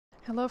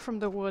Hello from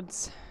the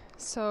woods.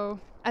 So,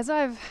 as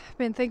I've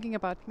been thinking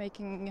about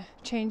making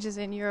changes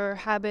in your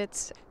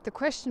habits, the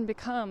question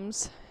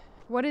becomes,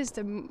 what is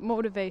the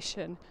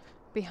motivation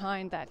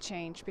behind that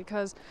change?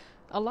 Because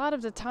a lot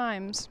of the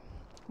times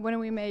when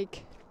we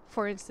make,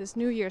 for instance,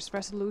 New Year's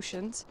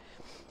resolutions,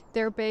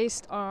 they're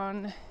based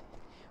on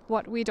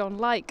what we don't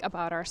like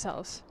about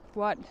ourselves,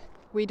 what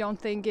we don't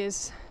think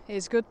is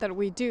good that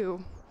we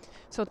do.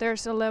 So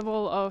there's a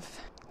level of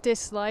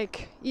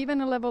dislike,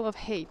 even a level of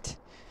hate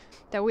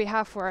that we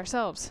have for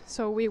ourselves.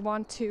 So we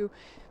want to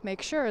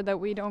make sure that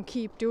we don't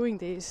keep doing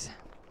these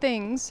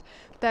things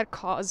that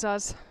cause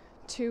us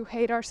to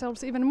hate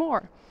ourselves even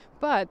more.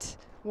 But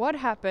what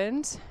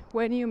happens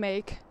when you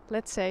make,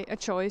 let's say, a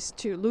choice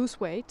to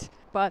lose weight,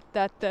 but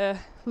that the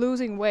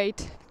losing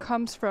weight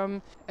comes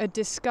from a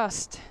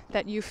disgust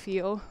that you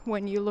feel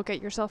when you look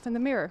at yourself in the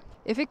mirror?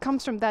 If it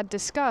comes from that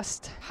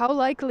disgust, how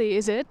likely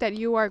is it that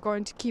you are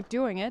going to keep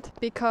doing it?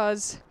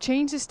 Because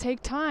changes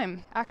take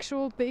time.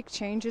 Actual big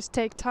changes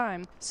take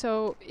time.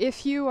 So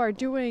if you are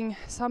doing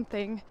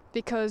something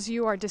because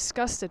you are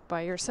disgusted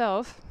by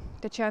yourself,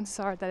 the chances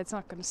are that it's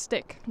not going to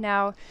stick.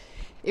 Now,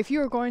 if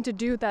you're going to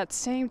do that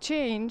same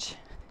change,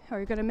 or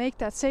you're going to make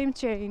that same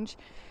change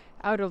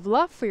out of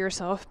love for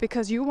yourself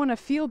because you want to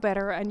feel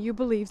better and you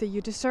believe that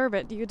you deserve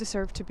it, you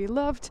deserve to be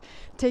loved,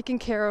 taken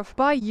care of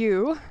by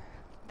you,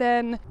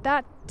 then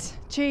that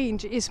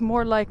change is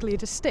more likely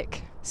to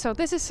stick. So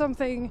this is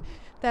something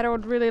that I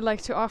would really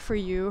like to offer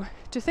you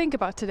to think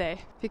about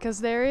today, because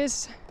there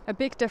is a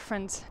big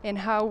difference in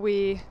how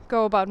we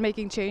go about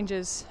making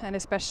changes and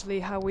especially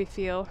how we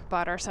feel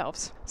about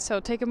ourselves. So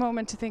take a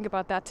moment to think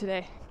about that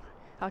today.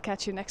 I'll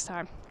catch you next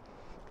time.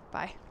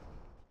 Bye.